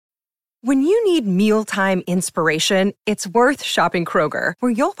When you need mealtime inspiration, it's worth shopping Kroger,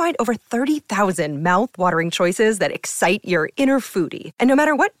 where you'll find over 30,000 mouth-watering choices that excite your inner foodie. And no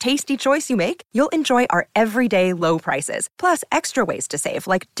matter what tasty choice you make, you'll enjoy our everyday low prices, plus extra ways to save,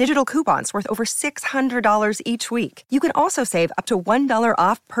 like digital coupons worth over $600 each week. You can also save up to $1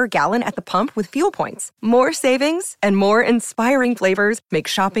 off per gallon at the pump with fuel points. More savings and more inspiring flavors make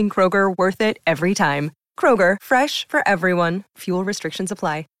shopping Kroger worth it every time. Kroger, fresh for everyone. Fuel restrictions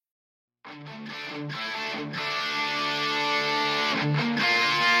apply.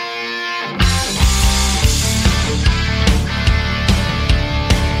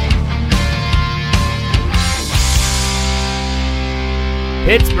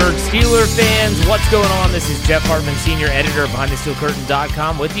 Pittsburgh Steelers fans, what's going on? This is Jeff Hartman, senior editor of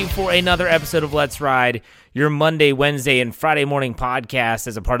BehindTheSteelCurtain.com, with you for another episode of Let's Ride, your Monday, Wednesday, and Friday morning podcast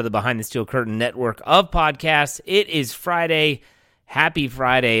as a part of the Behind the Steel Curtain network of podcasts. It is Friday. Happy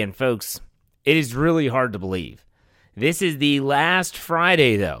Friday, and folks, it is really hard to believe. This is the last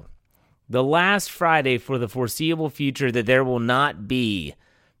Friday, though. The last Friday for the foreseeable future that there will not be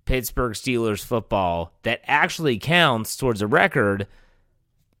Pittsburgh Steelers football that actually counts towards a record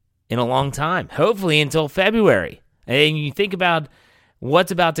in a long time, hopefully until February. And you think about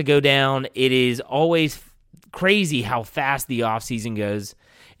what's about to go down, it is always crazy how fast the offseason goes.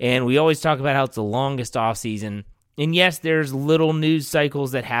 And we always talk about how it's the longest offseason. And yes, there's little news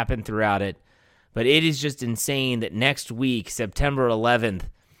cycles that happen throughout it, but it is just insane that next week, September 11th,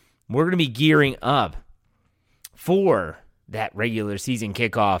 we're going to be gearing up for that regular season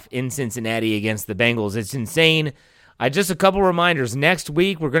kickoff in Cincinnati against the Bengals. It's insane. Just a couple reminders. Next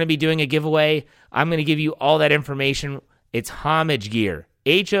week, we're going to be doing a giveaway. I'm going to give you all that information. It's Homage Gear.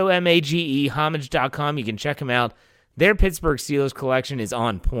 HOMAGE, homage.com. You can check them out. Their Pittsburgh Steelers collection is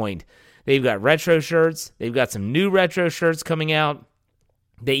on point. They've got retro shirts. They've got some new retro shirts coming out.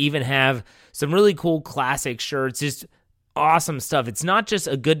 They even have some really cool classic shirts. Just awesome stuff. It's not just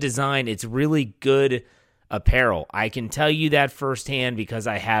a good design. It's really good apparel. I can tell you that firsthand because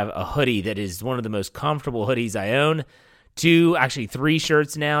I have a hoodie that is one of the most comfortable hoodies I own. Three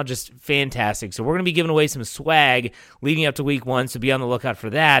shirts now, just fantastic. So we're going to be giving away some swag leading up to week 1, so be on the lookout for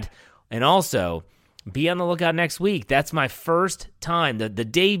that. And also, be on the lookout next week. That's my first time, the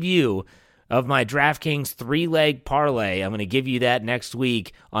debut of my DraftKings 3-leg parlay. I'm going to give you that next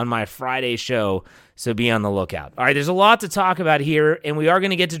week on my Friday show, so be on the lookout. All right, there's a lot to talk about here, and we are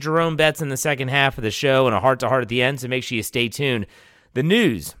going to get to Jerome Betts in the second half of the show and a heart-to-heart at the end, so make sure you stay tuned. The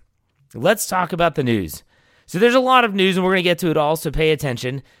news. Let's talk about the news. So there's a lot of news, and we're going to get to it all, so pay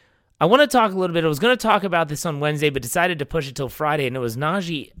attention. I want to talk a little bit. I was going to talk about this on Wednesday, but decided to push it till Friday, and it was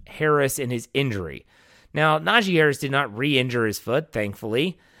Najee Harris and his injury. Now, Najee Harris did not re-injure his foot,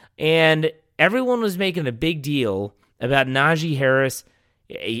 thankfully, and everyone was making a big deal about Najee Harris.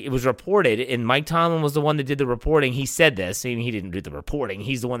 It was reported, and Mike Tomlin was the one that did the reporting. He said this. I mean, he didn't do the reporting.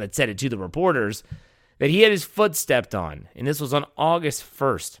 He's the one that said it to the reporters, that he had his foot stepped on, and this was on August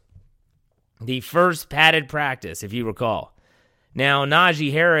 1st, the first padded practice, if you recall. Now,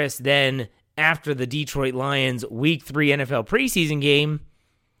 Najee Harris then, after the Detroit Lions Week 3 NFL preseason game,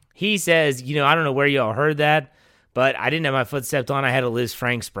 he says, I don't know where y'all heard that, but I didn't have my foot stepped on. I had a Liz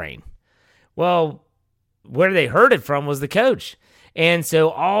Frank sprain. Well, where they heard it from was the coach. And so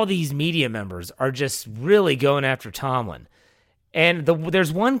all these media members are just really going after Tomlin. And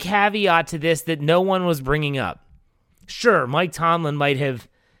there's one caveat to this that no one was bringing up. Sure, Mike Tomlin might have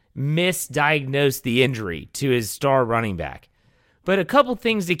misdiagnosed the injury to his star running back. But a couple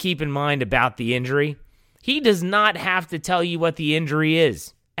things to keep in mind about the injury. He does not have to tell you what the injury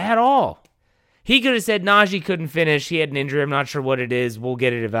is at all. He could have said Najee couldn't finish. He had an injury. I'm not sure what it is. We'll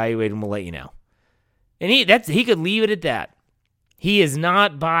get it evaluated and we'll let you know. And he could leave it at that. He is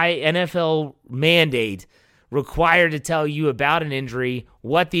not, by NFL mandate, required to tell you about an injury,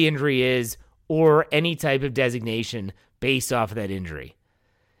 what the injury is, or any type of designation based off of that injury.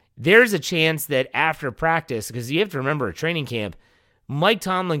 There's a chance that after practice, because you have to remember at training camp, Mike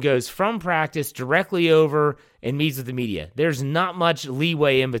Tomlin goes from practice directly over and meets with the media. There's not much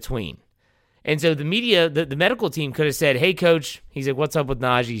leeway in between. And so the media, the medical team could have said, hey, coach, he's like, what's up with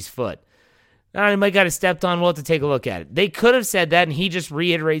Najee's foot? He might got it stepped on. We'll have to take a look at it. They could have said that, and he just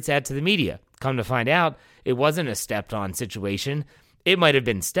reiterates that to the media. Come to find out, it wasn't a stepped-on situation. It might have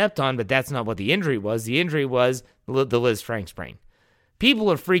been stepped on, but that's not what the injury was. The injury was the Liz Frank sprain.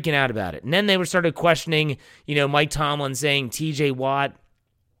 People are freaking out about it. And then they started questioning, Mike Tomlin saying TJ Watt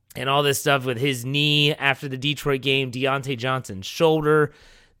and all this stuff with his knee after the Detroit game, Deontay Johnson's shoulder.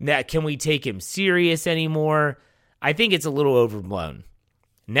 That, can we take him serious anymore? I think it's a little overblown.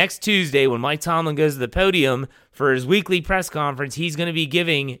 next Tuesday when Mike Tomlin goes to the podium for his weekly press conference, he's going to be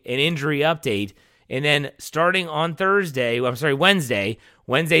giving an injury update. And then starting on Wednesday,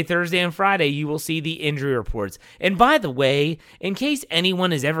 Thursday, and Friday, you will see the injury reports. And by the way, in case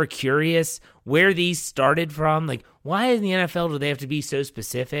anyone is ever curious where these started from, like why in the NFL do they have to be so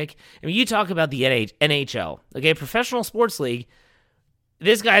specific? I mean, you talk about the NHL, okay, professional sports league.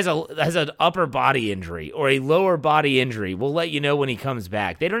 This guy has an upper body injury or a lower body injury. We'll let you know when he comes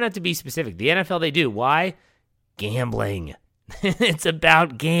back. They don't have to be specific. The NFL, they do. Why? Gambling. It's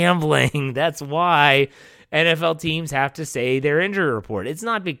about gambling. That's why NFL teams have to say their injury report. It's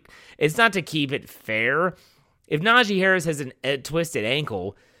not to keep it fair. If Najee Harris has a twisted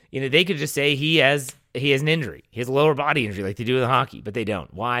ankle, they could just say he has an injury. He has a lower body injury like they do in hockey, but they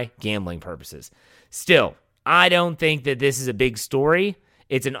don't. Why? Gambling purposes. Still, I don't think that this is a big story.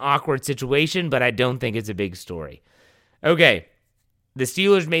 It's an awkward situation, but I don't think it's a big story. Okay. The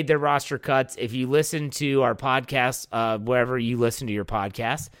Steelers made their roster cuts. If you listen to our podcast, wherever you listen to your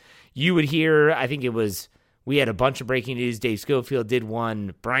podcast, you would hear, we had a bunch of breaking news. Dave Schofield did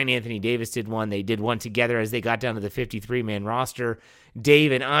one. Brian Anthony Davis did one. They did one together as they got down to the 53-man roster.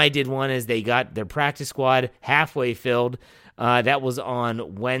 Dave and I did one as they got their practice squad halfway filled. That was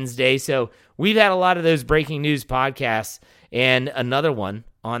on Wednesday. So we've had a lot of those breaking news podcasts, and another one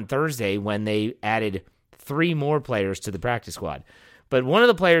on Thursday when they added 3 more players to the practice squad. But one of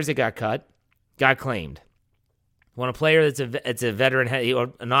the players that got cut got claimed. When a player it's a veteran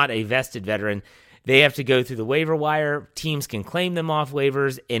or not a vested veteran, they have to go through the waiver wire. Teams can claim them off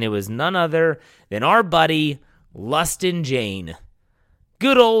waivers, and it was none other than our buddy Lustin Jane.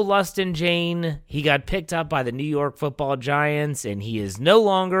 Good old Lustin Jane. He got picked up by the New York Football Giants, and he is no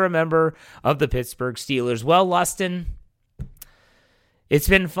longer a member of the Pittsburgh Steelers. Well, Lustin, it's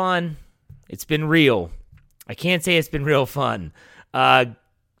been fun. It's been real. I can't say it's been real fun.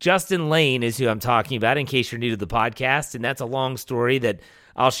 Justin Lane is who I'm talking about, in case you're new to the podcast, and that's a long story that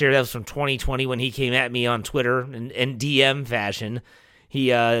I'll share. That was from 2020 when he came at me on Twitter in DM fashion. He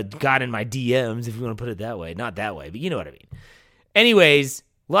got in my DMs, if you want to put it that way. Not that way, but you know what I mean. Anyways,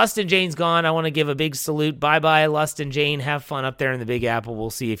 Lustin Jane's gone. I want to give a big salute. Bye-bye, Lustin Jane. Have fun up there in the Big Apple. We'll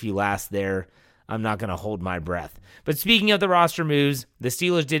see if you last there. I'm not going to hold my breath. But speaking of the roster moves, the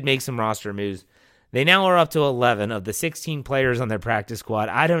Steelers did make some roster moves. They now are up to 11 of the 16 players on their practice squad.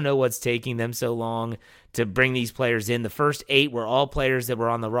 I don't know what's taking them so long to bring these players in. The first 8 were all players that were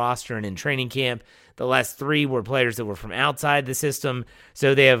on the roster and in training camp. The last 3 were players that were from outside the system.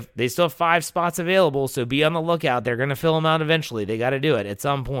 So they still have 5 spots available, so be on the lookout. They're going to fill them out eventually. They got to do it at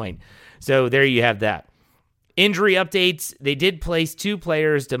some point. So there you have that. Injury updates. They did place 2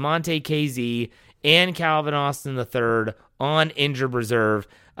 players, DeMonte KZ and Calvin Austin III, on injured reserve.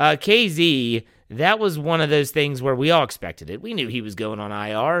 KZ, that was one of those things where we all expected it. We knew he was going on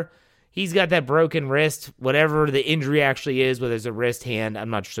IR. He's got that broken wrist, whatever the injury actually is, whether it's a wrist, hand, I'm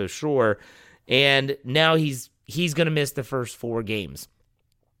not so sure. And now he's going to miss the first 4 games.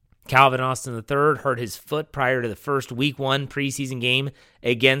 Calvin Austin III hurt his foot prior to the first Week 1 preseason game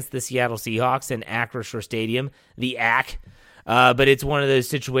against the Seattle Seahawks in Acrisure Stadium, the AC. But it's one of those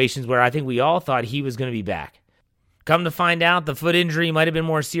situations where I think we all thought he was going to be back. Come to find out, the foot injury might have been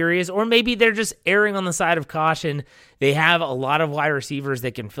more serious, or maybe they're just erring on the side of caution. They have a lot of wide receivers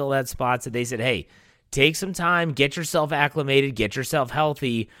that can fill that spot, so they said, hey, take some time, get yourself acclimated, get yourself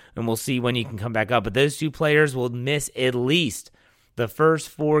healthy, and we'll see when you can come back up. But those 2 players will miss at least the first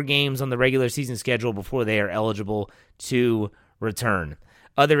 4 games on the regular season schedule before they are eligible to return.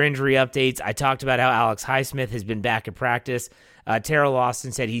 Other injury updates, I talked about how Alex Highsmith has been back at practice. Terrell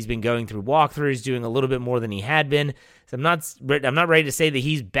Austin said he's been going through walkthroughs, doing a little bit more than he had been. So I'm not ready to say that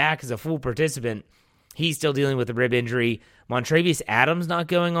he's back as a full participant. He's still dealing with a rib injury. Montravius Adams not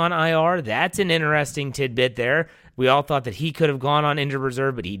going on IR. That's an interesting tidbit there. We all thought that he could have gone on injured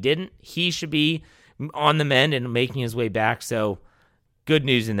reserve, but he didn't. He should be on the mend and making his way back. So good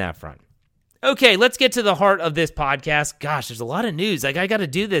news in that front. Okay, let's get to the heart of this podcast. Gosh, there's a lot of news. I got to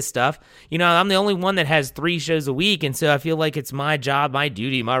do this stuff. I'm the only one that has 3 shows a week, and so I feel like it's my job, my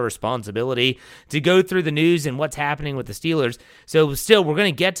duty, my responsibility to go through the news and what's happening with the Steelers. So still, we're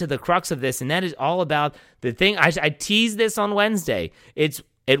going to get to the crux of this, and that is all about the thing. I teased this on Wednesday. It's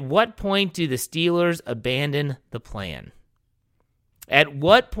at what point do the Steelers abandon the plan? At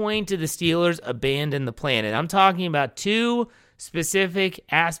what point do the Steelers abandon the plan? And I'm talking about 2 specific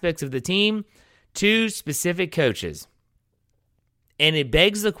aspects of the team, 2 specific coaches. And it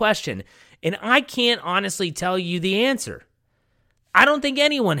begs the question, and I can't honestly tell you the answer. I don't think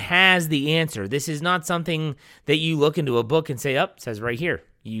anyone has the answer. This is not something that you look into a book and say, it says right here.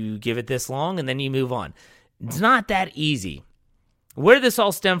 You give it this long and then you move on. It's not that easy. Where did this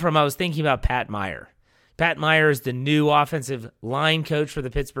all stem from? I was thinking about Pat Meyer. Pat Meyer is the new offensive line coach for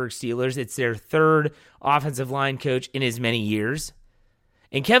the Pittsburgh Steelers. It's their third offensive line coach in as many years.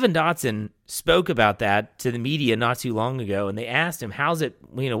 And Kevin Dotson spoke about that to the media not too long ago, and they asked him,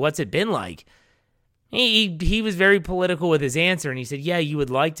 what's it been like? He was very political with his answer, and he said, yeah, you would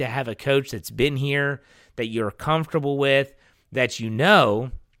like to have a coach that's been here, that you're comfortable with, that you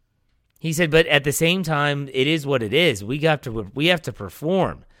know. He said, but at the same time, it is what it is. We have to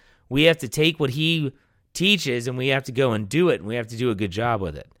perform. We have to take what he teaches, and we have to go and do it, and we have to do a good job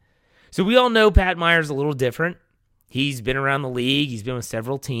with it. So we all know Pat Meyer's a little different. He's been around the league. He's been with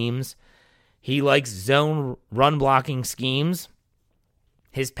several teams. He likes zone run blocking schemes.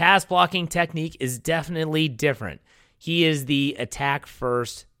 His pass blocking technique is definitely different. He is the attack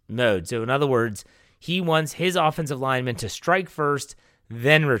first mode. So in other words, he wants his offensive linemen to strike first,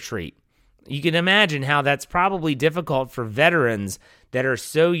 then retreat. You can imagine how that's probably difficult for veterans that are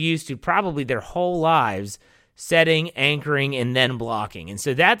so used to probably their whole lives setting, anchoring, and then blocking. And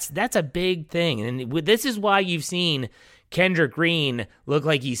so that's a big thing. And this is why you've seen Kendrick Green look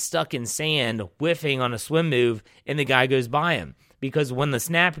like he's stuck in sand, whiffing on a swim move, and the guy goes by him. Because when the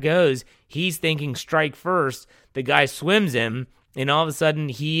snap goes, he's thinking strike first, the guy swims him, and all of a sudden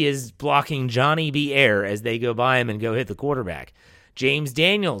he is blocking Johnny B. Air as they go by him and go hit the quarterback. James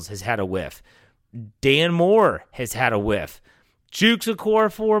Daniels has had a whiff. Dan Moore has had a whiff. Chukwu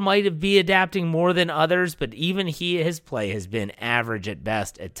Okorafor might be adapting more than others, but even his play has been average at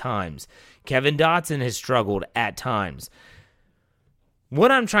best at times. Kevin Dotson has struggled at times.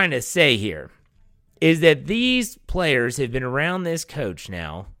 What I'm trying to say here is that these players have been around this coach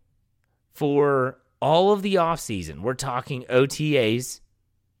now for all of the offseason. We're talking OTAs.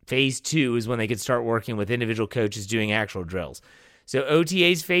 Phase 2 is when they could start working with individual coaches doing actual drills. So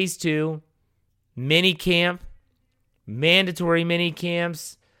OTAs Phase 2, mini camp, mandatory mini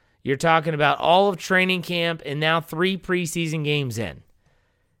camps. You're talking about all of training camp and now 3 preseason games in.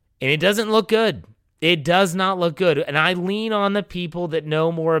 And it doesn't look good. It does not look good. And I lean on the people that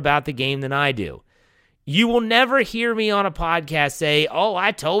know more about the game than I do. You will never hear me on a podcast say, oh,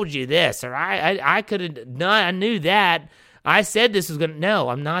 I told you this, or I could have, no, I knew that. I said this was going to, no,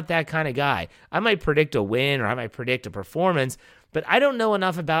 I'm not that kind of guy. I might predict a win or I might predict a performance, but I don't know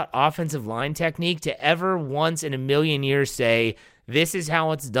enough about offensive line technique to ever once in a million years say, this is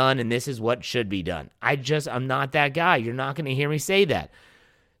how it's done and this is what should be done. I'm not that guy. You're not going to hear me say that.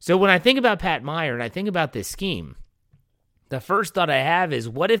 So when I think about Pat Meyer and I think about this scheme, the first thought I have is,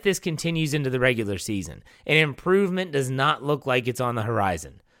 what if this continues into the regular season and improvement does not look like it's on the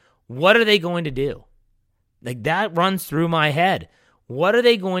horizon? What are they going to do? Like, that runs through my head. What are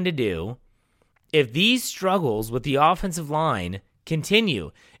they going to do if these struggles with the offensive line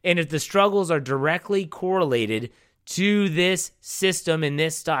continue, and if the struggles are directly correlated to this system and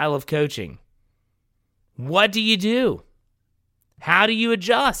this style of coaching? What do you do? How do you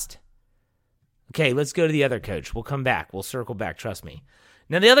adjust? Okay, let's go to the other coach. We'll come back. We'll circle back, trust me.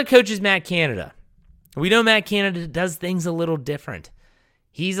 Now, the other coach is Matt Canada. We know Matt Canada does things a little different.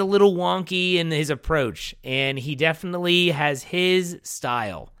 He's a little wonky in his approach, and he definitely has his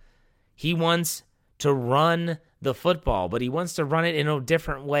style. He wants to run the football, but he wants to run it in a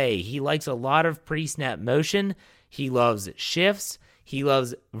different way. He likes a lot of pre-snap motion. He loves shifts. He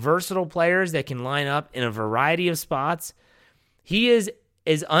loves versatile players that can line up in a variety of spots. He is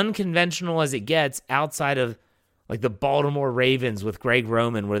as unconventional as it gets outside of like the Baltimore Ravens with Greg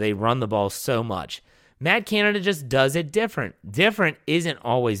Roman, where they run the ball so much. Matt Canada just does it different. Different isn't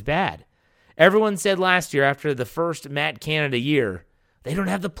always bad. Everyone said last year after the first Matt Canada year, they don't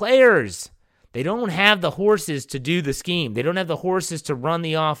have the players. They don't have the horses to do the scheme. They don't have the horses to run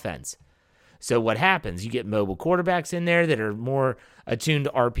the offense. So what happens? You get mobile quarterbacks in there that are more attuned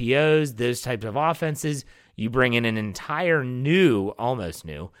to RPOs, those types of offenses. You bring in an entire new, almost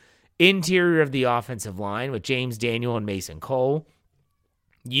new, interior of the offensive line with James Daniel and Mason Cole.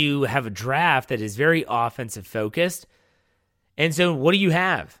 You have a draft that is very offensive focused. And so what do you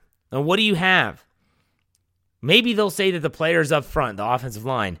have? And what do you have? Maybe they'll say that the players up front, the offensive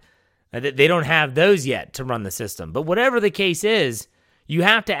line, that they don't have those yet to run the system. But whatever the case is, you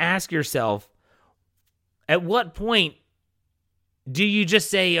have to ask yourself, at what point do you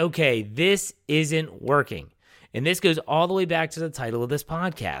just say, okay, this isn't working? And this goes all the way back to the title of this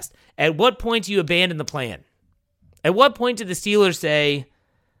podcast. At what point do you abandon the plan? At what point do the Steelers say,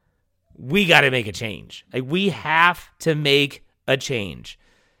 we got to make a change? Like, we have to make a change.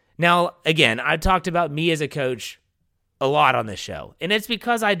 Now, again, I've talked about me as a coach a lot on this show, and it's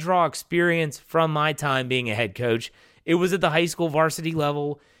because I draw experience from my time being a head coach. It was at the high school varsity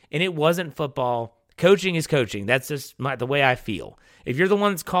level, and it wasn't football. Coaching is coaching. That's just the way I feel. If you're the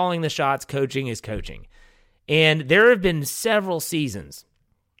one that's calling the shots, coaching is coaching. And there have been several seasons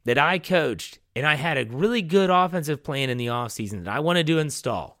that I coached, and I had a really good offensive plan in the offseason that I wanted to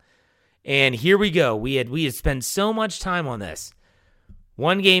install. And here we go. We had spent so much time on this.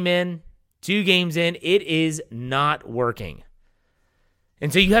 1 game in, 2 games in, it is not working.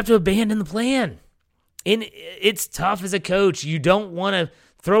 And so you have to abandon the plan. And it's tough as a coach. You don't want to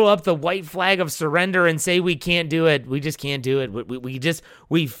throw up the white flag of surrender and say we can't do it. We just can't do it.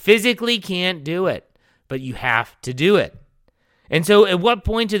 We physically can't do it. But you have to do it. And so at what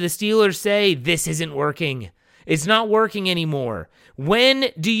point do the Steelers say, this isn't working? It's not working anymore. When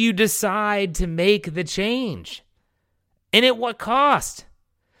do you decide to make the change? And at what cost?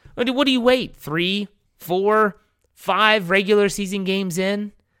 What do you wait? 3, 4, 5 regular season games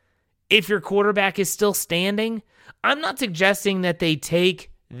in? If your quarterback is still standing? I'm not suggesting that they take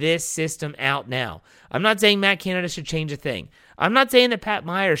this system out now. I'm not saying Matt Canada should change a thing. I'm not saying that Pat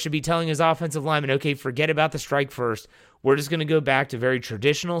Meyer should be telling his offensive lineman, okay, forget about the strike first. We're just going to go back to very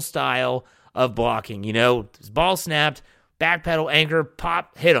traditional style of blocking. Ball snapped, backpedal, anchor,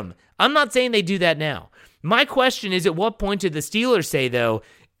 pop, hit him. I'm not saying they do that now. My question is, at what point did the Steelers say, though,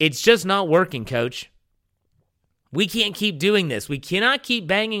 it's just not working, coach? We can't keep doing this. We cannot keep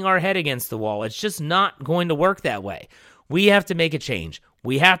banging our head against the wall. It's just not going to work that way. We have to make a change.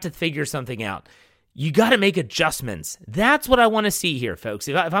 We have to figure something out. You got to make adjustments. That's what I want to see here, folks.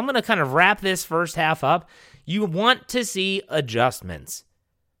 If I'm going to kind of wrap this first half up, you want to see adjustments.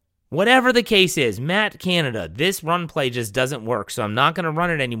 Whatever the case is, Matt Canada, this run play just doesn't work, so I'm not going to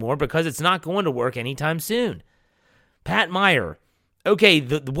run it anymore because it's not going to work anytime soon. Pat Meyer, okay,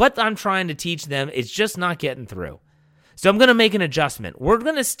 what I'm trying to teach them is just not getting through. So I'm going to make an adjustment. We're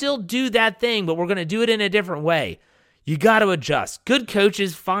going to still do that thing, but we're going to do it in a different way. You got to adjust. Good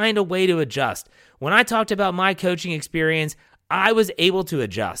coaches find a way to adjust. When I talked about my coaching experience, I was able to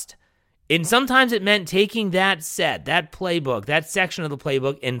adjust. And sometimes it meant taking that playbook, that section of the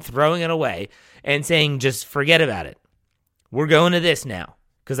playbook, and throwing it away and saying, just forget about it. We're going to this now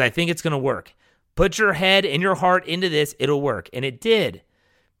because I think it's going to work. Put your head and your heart into this. It'll work. And it did.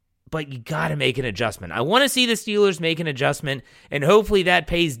 But you got to make an adjustment. I want to see the Steelers make an adjustment, and hopefully that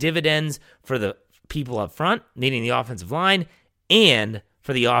pays dividends for the people up front, meaning the offensive line, and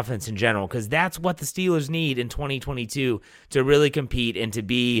for the offense in general, because that's what the Steelers need in 2022 to really compete and to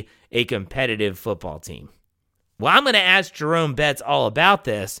be a competitive football team. Well, I'm going to ask Jerome Betts all about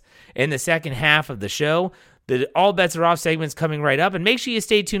this in the second half of the show. The All Bets Are Off segment's coming right up, and make sure you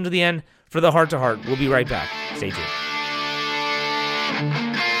stay tuned to the end for the Heart to Heart. We'll be right back. Stay tuned.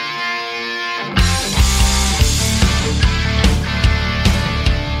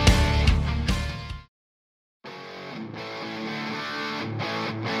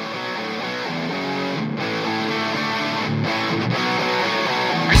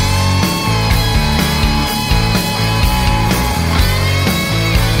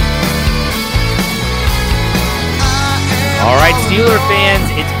 All right, Steeler fans,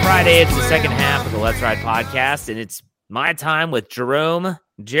 it's Friday. It's the second half of the Let's Ride podcast, and it's my time with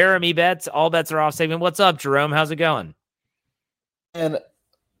Jeremy Betts, All Bets Are Off segment. What's up, Jerome? How's it going? And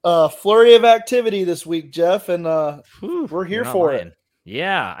flurry of activity this week, Jeff, and we're here for it.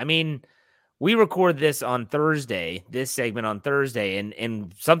 Yeah, I mean, we record this on Thursday, this segment on Thursday,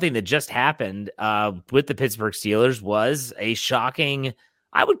 and something that just happened with the Pittsburgh Steelers was a shocking,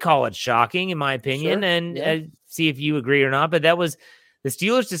 I would call it shocking in my opinion, and see if you agree or not, but that was the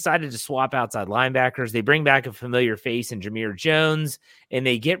Steelers decided to swap outside linebackers. They bring back a familiar face in Jameer Jones, and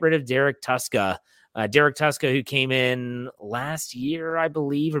they get rid of Derek Tuszka. Derek Tuszka, who came in last year, I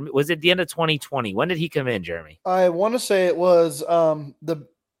believe, or was it the end of 2020? When did he come in, Jeremy? I want to say it was either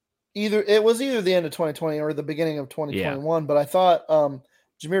the end of 2020 or the beginning of 2021, but I thought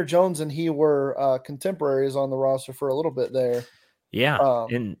Jameer Jones and he were contemporaries on the roster for a little bit there. Yeah.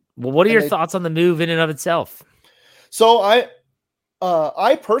 What are your thoughts on the move in and of itself? So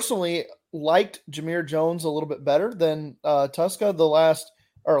I personally liked Jameer Jones a little bit better than Tuszka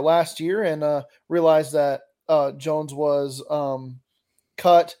last year, and realized that Jones was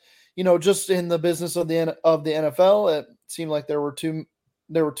cut. Just in the business of the NFL, it seemed like there were too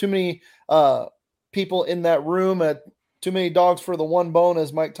many people in that room, too many dogs for the one bone,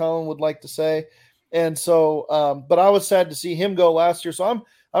 as Mike Tomlin would like to say. And so, but I was sad to see him go last year. So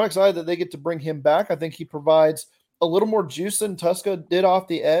I'm excited that they get to bring him back. I think he provides a little more juice than Tuszka did off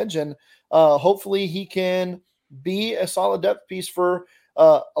the edge, and hopefully he can be a solid depth piece for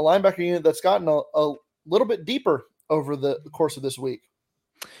a linebacker unit that's gotten a little bit deeper over the course of this week.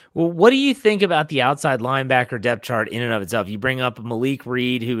 Well, what do you think about the outside linebacker depth chart in and of itself? You bring up Malik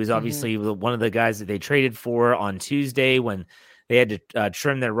Reed, who is obviously one of the guys that they traded for on Tuesday when they had to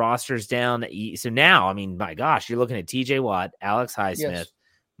trim their rosters down. So now, I mean, my gosh, you're looking at TJ Watt, Alex Highsmith,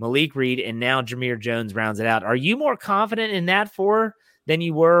 Malik Reed, and now Jameer Jones rounds it out. Are you more confident in that four than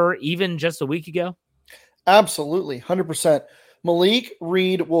you were even just a week ago? Absolutely, 100%. Malik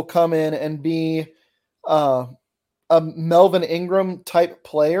Reed will come in and be a Melvin Ingram type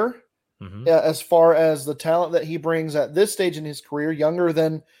player as far as the talent that he brings at this stage in his career, younger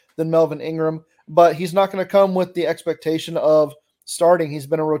than Melvin Ingram, but he's not going to come with the expectation of starting. He's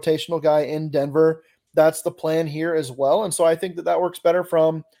been a rotational guy in Denver. That's the plan here as well. And so I think that works better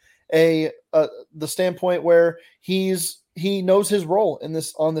from the standpoint where he knows his role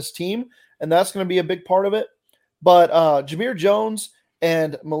on this team, and that's going to be a big part of it. But Jameer Jones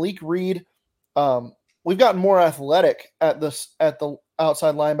and Malik Reed, we've gotten more athletic at the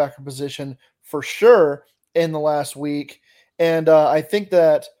outside linebacker position for sure in the last week. And I think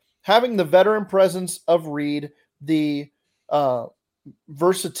that having the veteran presence of Reed, the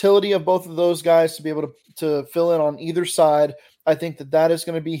versatility of both of those guys to be able to fill in on either side, I think that is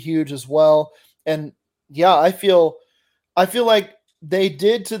going to be huge as well. And yeah, I feel like they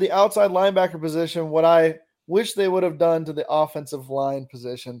did to the outside linebacker position what I wish they would have done to the offensive line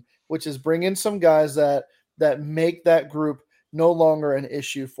position, which is bring in some guys that make that group no longer an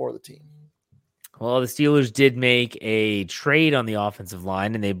issue for the team. Well, the Steelers did make a trade on the offensive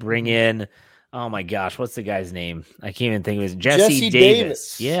line, and they bring in, oh my gosh, what's the guy's name? I can't even think of it. Jesse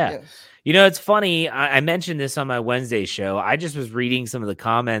Davis. Yeah. Yes. You know, it's funny. I mentioned this on my Wednesday show. I just was reading some of the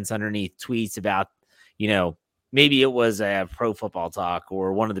comments underneath tweets about, maybe it was a Pro Football Talk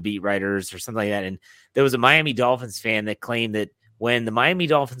or one of the beat writers or something like that. And there was a Miami Dolphins fan that claimed that when the Miami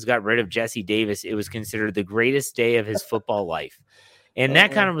Dolphins got rid of Jesse Davis, it was considered the greatest day of his football life. And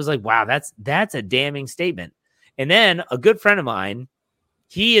that kind of was like, wow, that's a damning statement. And then a good friend of mine,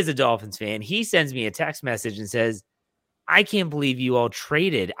 he is a Dolphins fan. He sends me a text message and says, I can't believe you all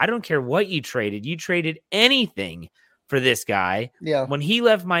traded. I don't care what you traded. You traded anything for this guy. Yeah. When he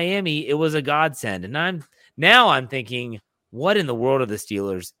left Miami, it was a godsend. And I'm thinking, what in the world are the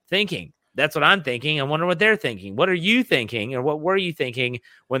Steelers thinking? That's what I'm thinking. I wonder what they're thinking. What are you thinking? Or what were you thinking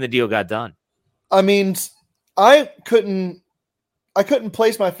when the deal got done? I mean, I couldn't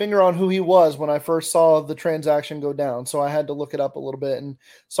place my finger on who he was when I first saw the transaction go down. So I had to look it up a little bit and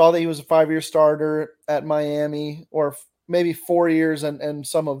saw that he was a 5-year starter at Miami, or maybe 4 years and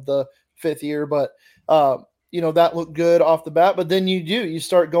some of the 5th year. But, that looked good off the bat. But then you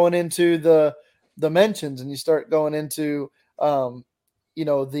start going into the mentions, and you start going into, into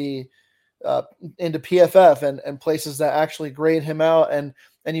PFF and places that actually grade him out. And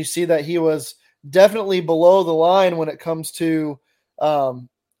you see that he was definitely below the line when it comes to a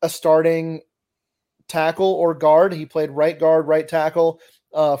starting tackle or guard. He played right guard, right tackle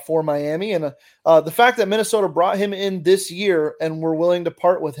for Miami. And the fact that Minnesota brought him in this year and were willing to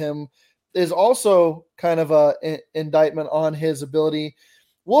part with him is also kind of an indictment on his ability.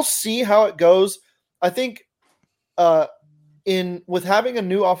 We'll see how it goes. I think with having a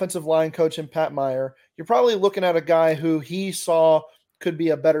new offensive line coach in Pat Meyer, you're probably looking at a guy who he saw could be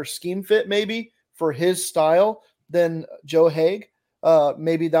a better scheme fit maybe for his style than Joe Haeg.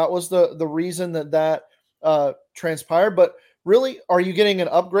 Maybe that was the reason that transpired. But really, are you getting an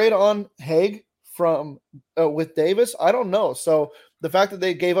upgrade on Haeg from with Davis? I don't know. So the fact that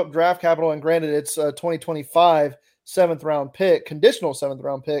they gave up draft capital, and granted it's a 2025 7th round pick, conditional 7th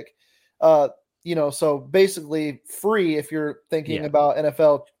round pick, so basically free if you're thinking about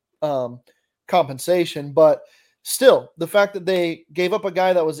NFL compensation. But still, the fact that they gave up a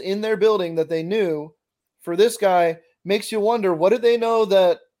guy that was in their building that they knew for this guy makes you wonder, what did they know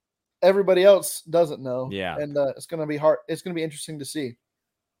that everybody else doesn't know? Yeah. And it's going to be hard. It's going to be interesting to see.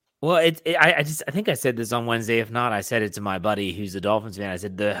 Well, I think I said this on Wednesday. If not, I said it to my buddy who's a Dolphins fan. I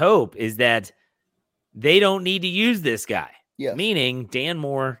said, the hope is that they don't need to use this guy. Yes. Meaning Dan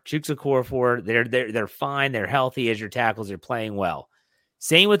Moore, Chuks Okorafor, they're fine. They're healthy as your tackles. They're playing well.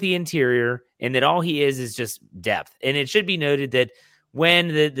 Same with the interior, and that all he is just depth. And it should be noted that when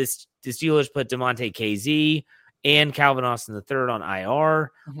the Steelers put DeMonte KZ and Calvin Austin III on IR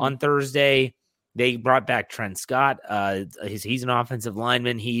on Thursday, they brought back Trent Scott. He's an offensive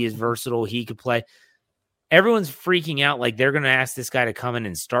lineman. He is versatile. He could play. Everyone's freaking out like they're going to ask this guy to come in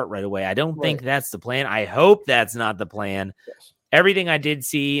and start right away. I don't think that's the plan. I hope that's not the plan. Yes. Everything I did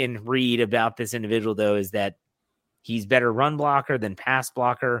see and read about this individual, though, is that he's better run blocker than pass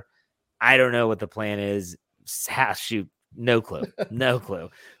blocker. I don't know what the plan is. Shoot, no clue. No clue.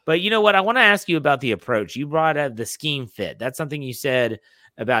 But you know what? I want to ask you about the approach. You brought up the scheme fit. That's something you said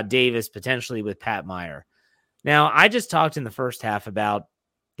about Davis potentially with Pat Meyer. Now, I just talked in the first half about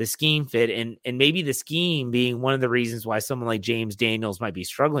the scheme fit and maybe the scheme being one of the reasons why someone like James Daniels might be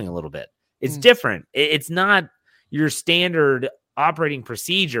struggling a little bit. It's different. It's not your standard operating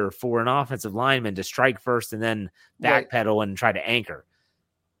procedure for an offensive lineman to strike first and then backpedal and try to anchor.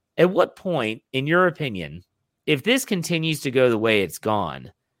 At what point, in your opinion, if this continues to go the way it's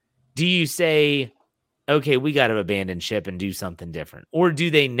gone, do you say, okay, we got to abandon ship and do something different? Or do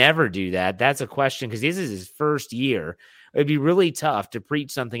they never do that? That's a question, because this is his first year. It'd be really tough to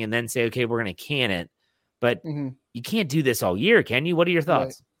preach something and then say, okay, we're going to can it. But you can't do this all year, can you? What are your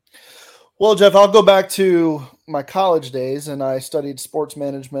thoughts? Right. Well, Jeff, I'll go back to my college days, and I studied sports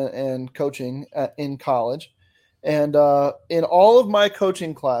management and coaching in college. And in all of my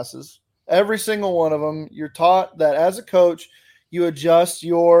coaching classes, every single one of them, you're taught that as a coach, you adjust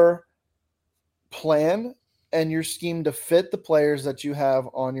your plan and your scheme to fit the players that you have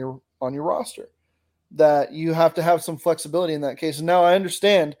on your roster. That you have to have some flexibility in that case. And now I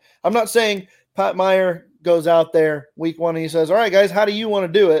understand. I'm not saying Pat Meyer goes out there week one and he says, all right, guys, how do you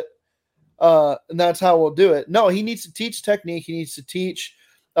want to do it? And that's how we'll do it. No, he needs to teach technique. He needs to teach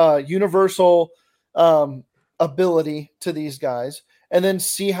universal ability to these guys and then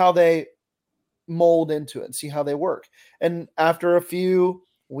see how they mold into it and see how they work. And after a few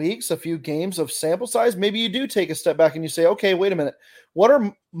weeks, a few games of sample size, maybe you do take a step back and you say, okay, wait a minute. What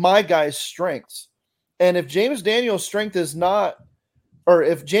are my guys' strengths? And if James Daniels' strength is not, or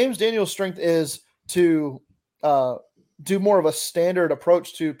if James Daniels' strength is to do more of a standard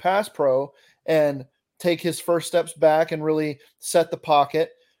approach to pass pro and take his first steps back and really set the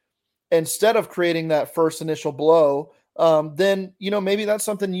pocket instead of creating that first initial blow, then, maybe that's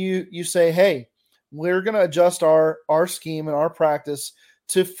something you say, hey, we're going to adjust our scheme and our practice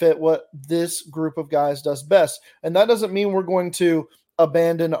to fit what this group of guys does best. And that doesn't mean we're going to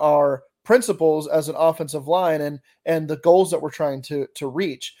abandon our principles as an offensive line and the goals that we're trying to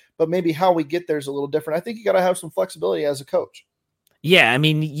reach, but maybe how we get there is a little different. I think you got to have some flexibility as a coach. Yeah. I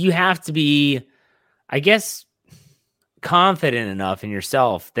mean, you have to be, I guess, confident enough in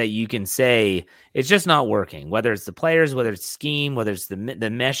yourself that you can say it's just not working, whether it's the players, whether it's scheme, whether it's the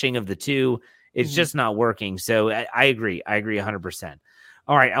meshing of the two, it's just not working. So I agree. I agree 100%.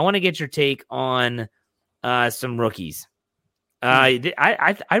 All right. I want to get your take on some rookies.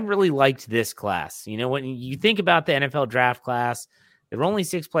 I really liked this class. When you think about the NFL draft class, there were only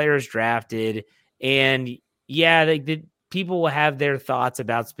 6 players drafted, and people will have their thoughts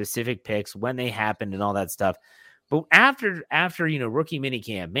about specific picks when they happened and all that stuff. But after rookie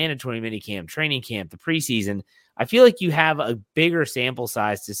minicamp, mandatory minicamp, training camp, the preseason, I feel like you have a bigger sample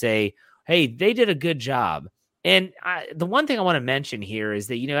size to say, hey, they did a good job. And the one thing I want to mention here is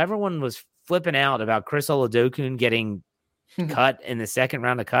that everyone was flipping out about Chris Oladokun getting cut in the second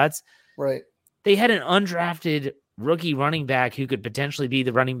round of cuts. Right. They had an undrafted rookie running back who could potentially be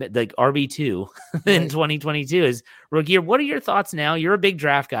the running back, like RB2 in 2022 is rookie year. What are your thoughts now? You're a big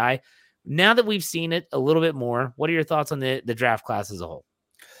draft guy. Now that we've seen it a little bit more, what are your thoughts on the draft class as a whole?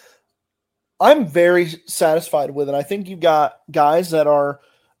 I'm very satisfied with it. I think you've got guys that are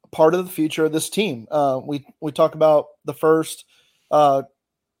part of the future of this team. We talk about the first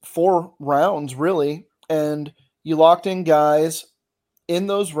 4 rounds, really, and you locked in guys in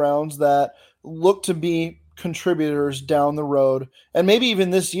those rounds that look to be contributors down the road. And maybe even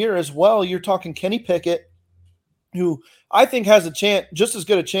this year as well. You're talking Kenny Pickett, who I think has a chance, just as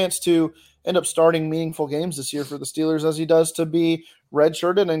good a chance to end up starting meaningful games this year for the Steelers as he does to be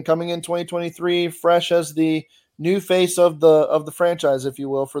redshirted and coming in 2023 fresh as the new face of the franchise, if you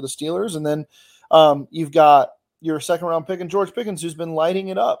will, for the Steelers. And then you've got your second round pick and George Pickens, who's been lighting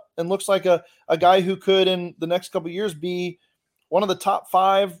it up and looks like a guy who could in the next couple of years be one of the top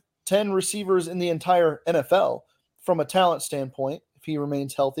 5-10 receivers in the entire NFL from a talent standpoint, if he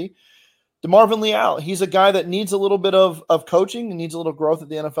remains healthy. DeMarvin Leal, he's a guy that needs a little bit of coaching and needs a little growth at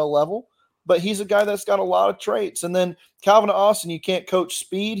the NFL level, but he's a guy that's got a lot of traits. And then Calvin Austin, you can't coach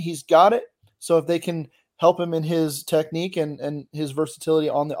speed. He's got it. So if they can help him in his technique and his versatility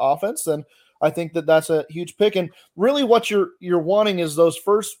on the offense, then I think that that's a huge pick. And really what you're wanting is those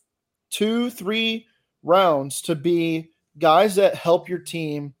first 2-3 rounds to be guys that help your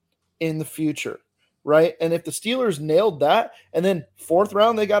team in the future, right? And if the Steelers nailed that, and then 4th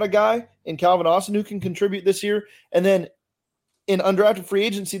round, they got a guy in Calvin Austin who can contribute this year, and then in undrafted free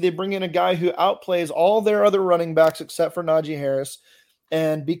agency, they bring in a guy who outplays all their other running backs except for Najee Harris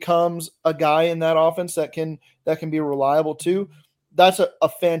and becomes a guy in that offense that can be reliable too. That's a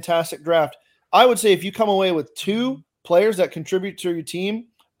fantastic draft. I would say if you come away with 2 players that contribute to your team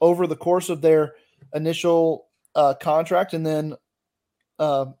over the course of their initial contract and then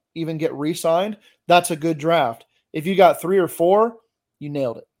even get re-signed, that's a good draft. If you got 3 or 4, you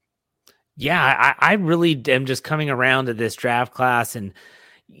nailed it. Yeah, I really am just coming around to this draft class, and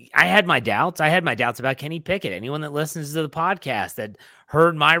I had my doubts. I had my doubts about Kenny Pickett. Anyone that listens to the podcast that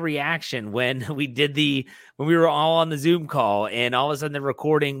heard my reaction when we were all on the Zoom call, and all of a sudden they're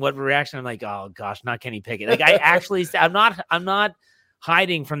recording what reaction, I'm like, oh gosh, not Kenny Pickett. Like I actually, I'm not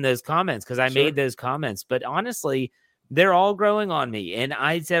hiding from those comments because I made those comments, but honestly, they're all growing on me. And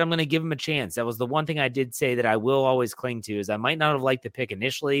I said, I'm going to give him a chance. That was the one thing I did say that I will always cling to, is I might not have liked the pick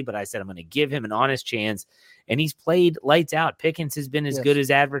initially, but I said, I'm going to give him an honest chance. And he's played lights out. Pickens has been as good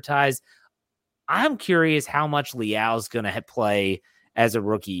as advertised. I'm curious how much Leal's going to play as a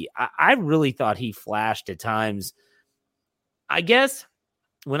rookie. I really thought he flashed at times. I guess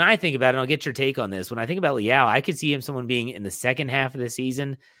when I think about it, and I'll get your take on this, when I think about Leal, I could see him someone being in the second half of the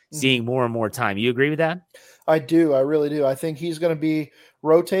season, seeing more and more time. You agree with that? I do. I really do. I think he's going to be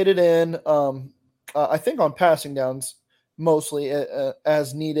rotated in, I think on passing downs mostly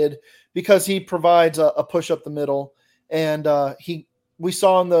as needed, because he provides a push up the middle. And we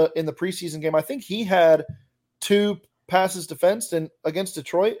saw in the preseason game, I think he had 2 passes defensed against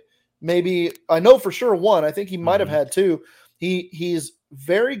Detroit. Maybe, I know for sure 1. I think he might have had 2. He's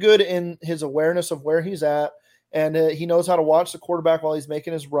very good in his awareness of where he's at, and he knows how to watch the quarterback while he's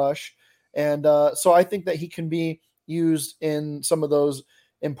making his rush. And so I think that he can be used in some of those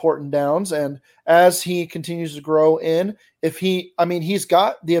important downs. And as he continues to grow he's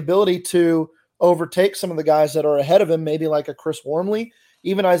got the ability to overtake some of the guys that are ahead of him, maybe like a Chris Wormley,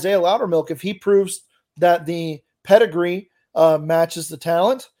 even Isaiah Loudermilk. If he proves that the pedigree matches the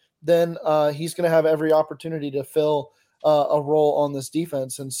talent, then he's going to have every opportunity to fill a role on this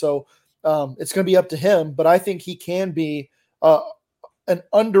defense. And so it's going to be up to him, but I think he can be an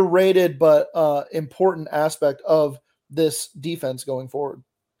underrated but important aspect of this defense going forward.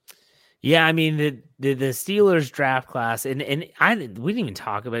 Yeah, I mean the Steelers draft class, and we didn't even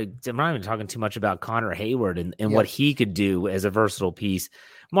talk about. I'm not even talking too much about Connor Hayward and what he could do as a versatile piece.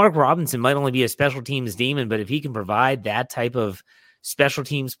 Mark Robinson might only be a special teams demon, but if he can provide that type of special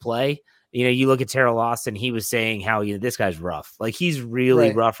teams play, you look at Terrell Austin. He was saying how this guy's rough, like he's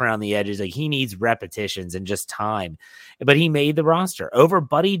really rough around the edges. Like he needs repetitions and just time, but he made the roster over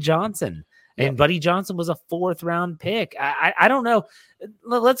Buddy Johnson. And Buddy Johnson was a 4th round pick. I don't know.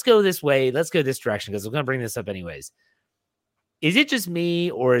 Let's go this way. Let's go this direction, because I'm going to bring this up anyways. Is it just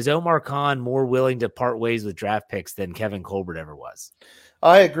me, or is Omar Khan more willing to part ways with draft picks than Kevin Colbert ever was?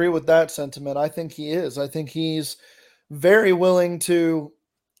 I agree with that sentiment. I think he is. I think he's very willing to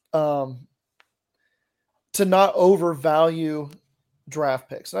not overvalue draft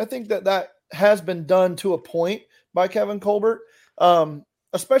picks. And I think that has been done to a point by Kevin Colbert.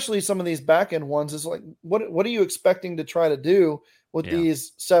 Especially some of these back end ones, is like, what are you expecting to try to do with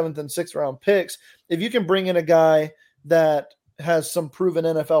these 7th and 6th round picks? If you can bring in a guy that has some proven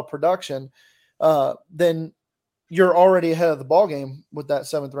NFL production, then you're already ahead of the ball game with that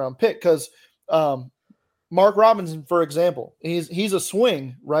 7th round pick. Because Mark Robinson, for example, he's a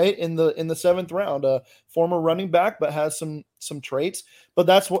swing right in the 7th round, a former running back, but has some traits. But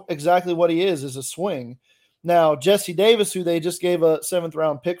that's exactly what he is a swing. Now, Jesse Davis, who they just gave a 7th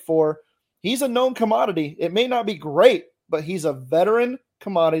round pick for, he's a known commodity. It may not be great, but he's a veteran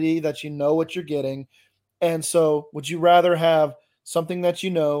commodity that you know what you're getting. And so would you rather have something that you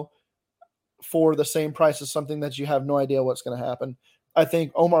know for the same price as something that you have no idea what's going to happen? I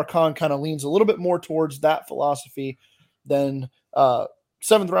think Omar Khan kind of leans a little bit more towards that philosophy than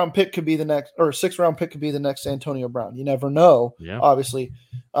 7th round pick could be the next, or 6th round pick could be the next Antonio Brown. You never know. Yeah. Obviously,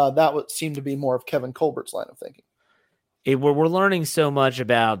 that would seem to be more of Kevin Colbert's line of thinking. We're learning so much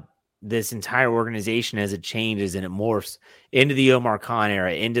about this entire organization as it changes and it morphs into the Omar Khan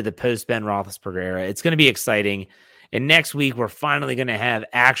era, into the post-Ben Roethlisberger era. It's going to be exciting. And next week, we're finally going to have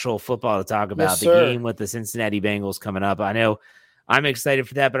actual football to talk about. The game with the Cincinnati Bengals coming up. I know I'm excited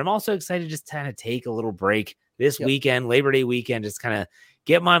for that, but I'm also excited just to kind of take a little break this weekend, Labor Day weekend, just kind of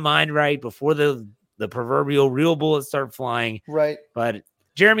get my mind right before the proverbial real bullets start flying. Right. But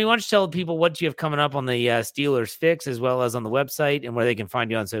Jeremy, why don't you tell people what you have coming up on the Steelers Fix, as well as on the website, and where they can find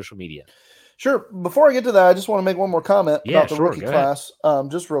you on social media? Sure. Before I get to that, I just want to make one more comment about the rookie class,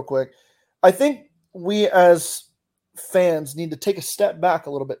 just real quick. I think we as fans need to take a step back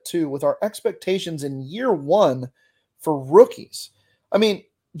a little bit too with our expectations in year one for rookies. I mean,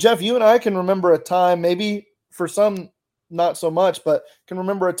 Jeff, you and I can remember a time, maybe for some not so much, but can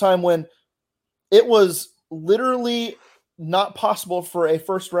remember a time when it was literally not possible for a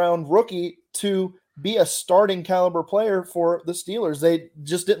first-round rookie to be a starting caliber player for the Steelers. They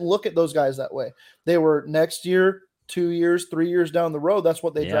just didn't look at those guys that way. They were next year 2 years, 3 years down the road. That's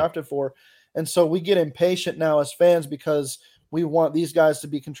what they drafted for. And so we get impatient now as fans because we want these guys to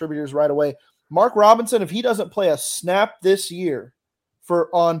be contributors right away. Mark Robinson, if he doesn't play a snap this year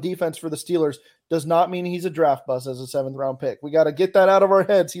on defense for the Steelers, does not mean he's a draft bust as a 7th-round pick. We got to get that out of our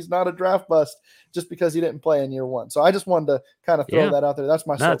heads. He's not a draft bust just because he didn't play in year 1. So I just wanted to kind of throw that out there. That's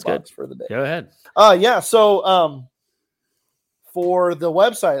my soapbox for the day. Go ahead. So for the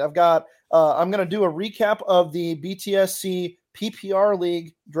website, I've got I'm going to do a recap of the BTSC PPR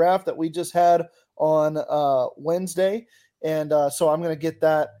League draft that we just had on Wednesday. And so I'm going to get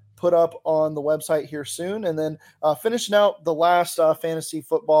that put up on the website here soon. And then finishing out the last fantasy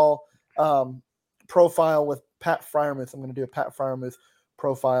football profile with Pat Freiermuth. I'm going to do a Pat Freiermuth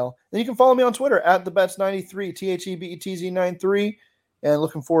profile. Then you can follow me on Twitter at thebets93, THEBETZ93. And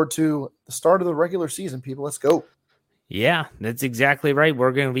looking forward to the start of the regular season, people. Let's go. Yeah, that's exactly right.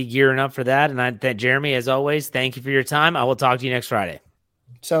 We're going to be gearing up for that. And Jeremy, as always, thank you for your time. I will talk to you next Friday.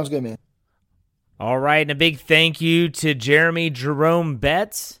 Sounds good, man. All right, and a big thank you to Jeremy Jerome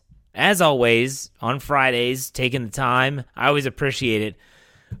Betts, as always, on Fridays, taking the time. I always appreciate it.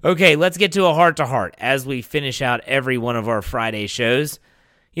 Okay, let's get to a heart-to-heart as we finish out every one of our Friday shows.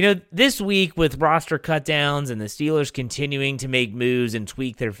 You know, this week with roster cutdowns and the Steelers continuing to make moves and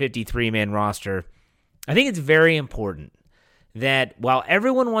tweak their 53-man roster, I think it's very important that while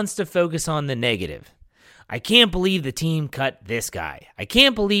everyone wants to focus on the negative, I can't believe the team cut this guy. I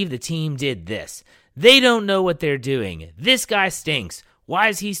can't believe the team did this. They don't know what they're doing. This guy stinks. Why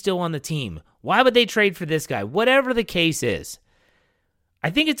is he still on the team? Why would they trade for this guy? Whatever the case is. I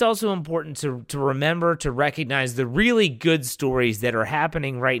think it's also important to remember to recognize the really good stories that are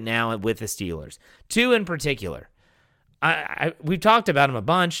happening right now with the Steelers. 2 in particular. We've talked about them a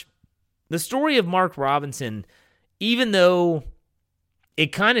bunch. The story of Mark Robinson, even though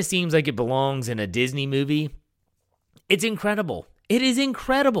it kind of seems like it belongs in a Disney movie, it's incredible. It is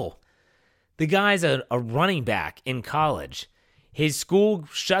incredible. The guy's a running back in college. His school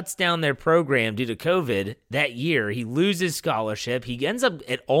shuts down their program due to COVID that year. He loses scholarship. He ends up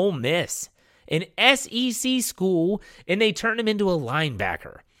at Ole Miss, an SEC school, and they turn him into a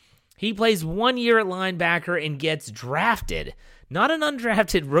linebacker. He plays 1 year at linebacker and gets drafted. Not an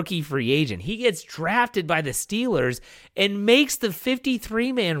undrafted rookie free agent. He gets drafted by the Steelers and makes the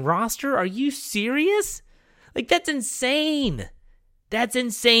 53-man roster. Are you serious? Like, that's insane. That's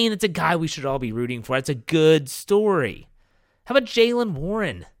insane. It's a guy we should all be rooting for. It's a good story. How about Jaylen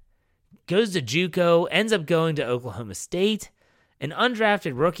Warren? Goes to JUCO, ends up going to Oklahoma State, an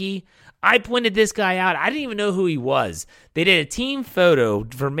undrafted rookie. I pointed this guy out. I didn't even know who he was. They did a team photo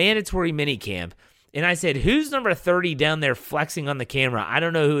for mandatory minicamp, and I said, who's number 30 down there flexing on the camera? I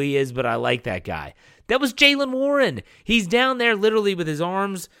don't know who he is, but I like that guy. That was Jaylen Warren. He's down there literally with his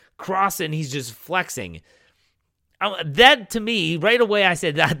arms crossed, and he's just flexing. That, to me, right away, I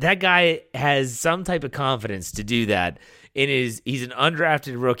said that guy has some type of confidence to do that. He's an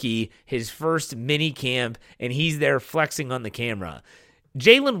undrafted rookie, his first mini camp, and he's there flexing on the camera.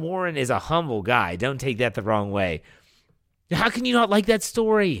 Jaylen Warren is a humble guy. Don't take that the wrong way. How can you not like that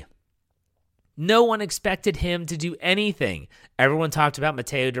story? No one expected him to do anything. Everyone talked about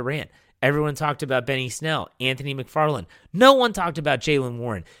Mateo Durant. Everyone talked about Benny Snell, Anthony McFarland. No one talked about Jaylen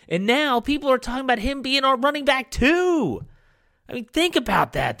Warren. And now people are talking about him being our running back too. I mean, think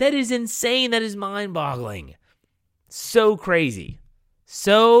about that. That is insane. That is mind-boggling. So crazy.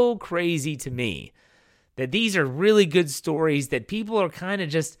 So crazy to me that these are really good stories that people are kind of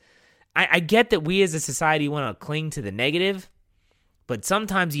just... I get that we as a society want to cling to the negative, but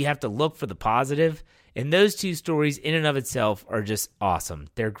sometimes you have to look for the positive. And those 2 stories in and of itself are just awesome.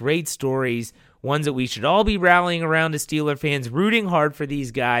 They're great stories, ones that we should all be rallying around as Steeler fans, rooting hard for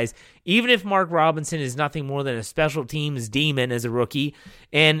these guys, even if Mark Robinson is nothing more than a special teams demon as a rookie.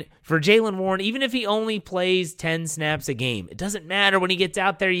 And for Jaylen Warren, even if he only plays 10 snaps a game, it doesn't matter. When he gets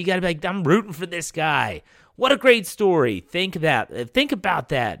out there, you got to be like, I'm rooting for this guy. What a great story. Think about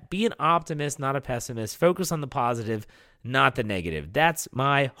that. Be an optimist, not a pessimist. Focus on the positive, not the negative. That's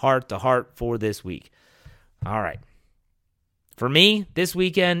my heart-to-heart for this week. All right. For me, this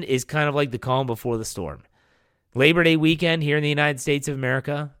weekend is kind of like the calm before the storm. Labor Day weekend here in the United States of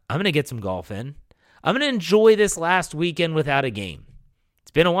America. I'm going to get some golf in. I'm going to enjoy this last weekend without a game. It's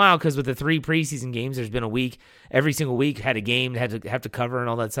been a while because with the 3 preseason games, there's been a week. Every single week had a game, have to cover and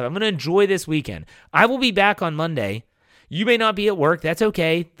all that stuff. I'm going to enjoy this weekend. I will be back on Monday. You may not be at work. That's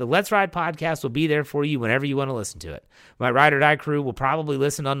okay. The Let's Ride podcast will be there for you whenever you want to listen to it. My Ride or Die crew will probably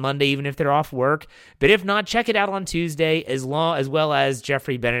listen on Monday, even if they're off work. But if not, check it out on Tuesday, as well as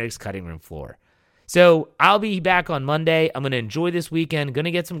Jeffrey Benedict's Cutting Room Floor. So I'll be back on Monday. I'm going to enjoy this weekend, going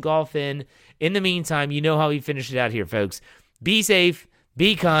to get some golf in. In the meantime, you know how we finish it out here, folks. Be safe,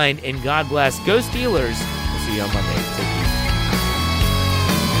 be kind, and God bless. Go Steelers. We'll see you on Monday. Take care.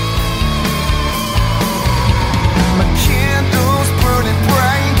 My candles burning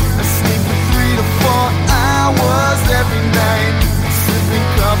bright. I sleep for 3 to 4 hours every night. Sipping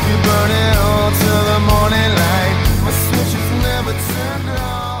coffee, burning all till the morning light. My switch is never turned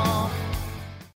on.